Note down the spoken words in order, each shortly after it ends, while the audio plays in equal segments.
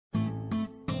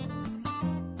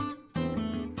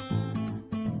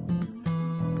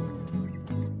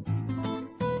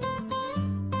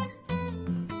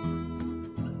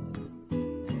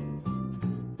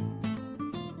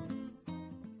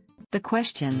The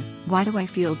question, why do I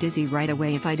feel dizzy right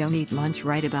away if I don't eat lunch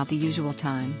right about the usual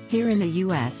time? Here in the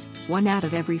US, 1 out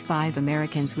of every 5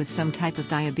 Americans with some type of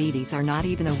diabetes are not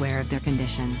even aware of their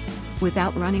condition.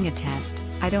 Without running a test,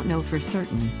 I don't know for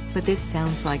certain, but this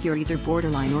sounds like you're either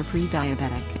borderline or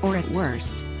pre-diabetic, or at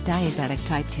worst, diabetic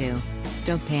type 2.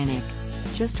 Don't panic.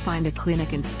 Just find a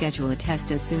clinic and schedule a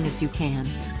test as soon as you can.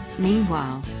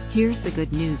 Meanwhile, here's the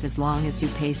good news: as long as you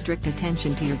pay strict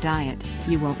attention to your diet,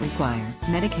 you won't require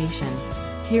medication.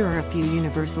 Here are a few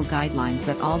universal guidelines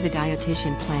that all the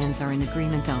dietitian plans are in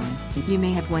agreement on. You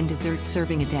may have 1 dessert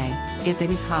serving a day, if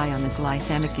it is high on the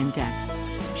glycemic index.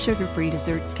 Sugar-free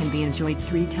desserts can be enjoyed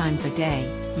 3 times a day,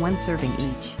 1 serving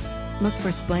each. Look for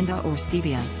Splenda or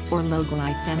stevia, or low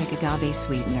glycemic agave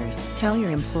sweeteners. Tell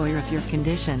your employer of your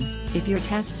condition. If your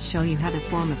tests show you have a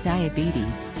form of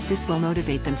diabetes, this will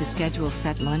motivate them to schedule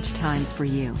set lunch times for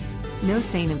you. No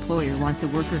sane employer wants a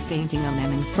worker fainting on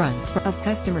them in front of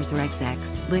customers or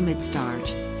execs. Limit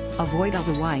starch. Avoid all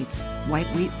the whites: white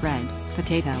wheat bread,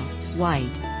 potato, white,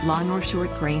 long or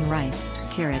short grain rice,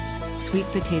 carrots, sweet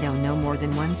potato, no more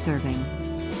than 1 serving.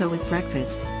 So at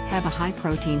breakfast, have a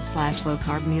high-protein/low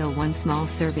carb meal: 1 small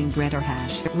serving bread or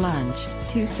hash. Lunch,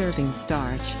 2 servings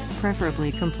starch,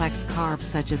 preferably complex carbs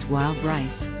such as wild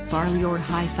rice, barley or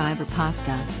high-fiber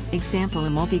pasta, example a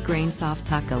multi-grain soft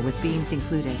taco with beans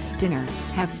included. Dinner,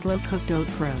 have slow-cooked oat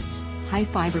groats,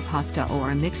 high-fiber pasta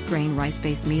or a mixed-grain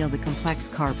rice-based meal. The complex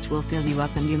carbs will fill you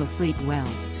up and you'll sleep well.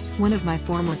 One of my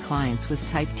former clients was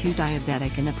type 2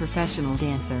 diabetic and a professional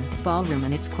dancer. Ballroom,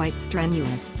 and it's quite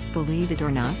strenuous, believe it or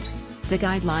not. The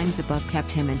guidelines above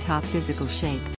kept him in top physical shape.